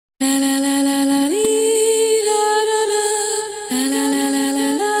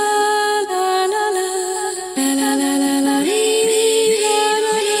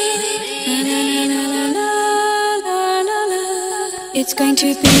It's going to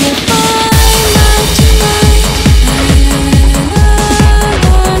be a fine night tonight.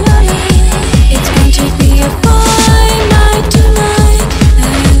 It's going to be a fine night tonight.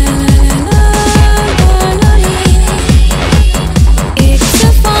 It's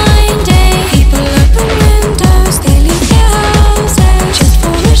a fine day. People open windows, they leave their houses just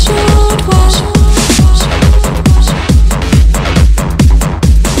for a short while.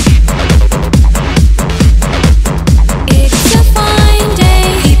 It's a fine day.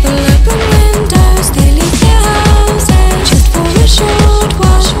 People open windows, they leave their houses just for a short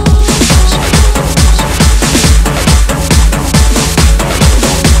while.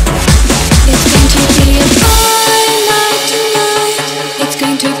 It's going to be a fine night tonight. It's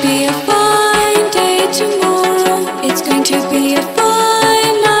going to be a fine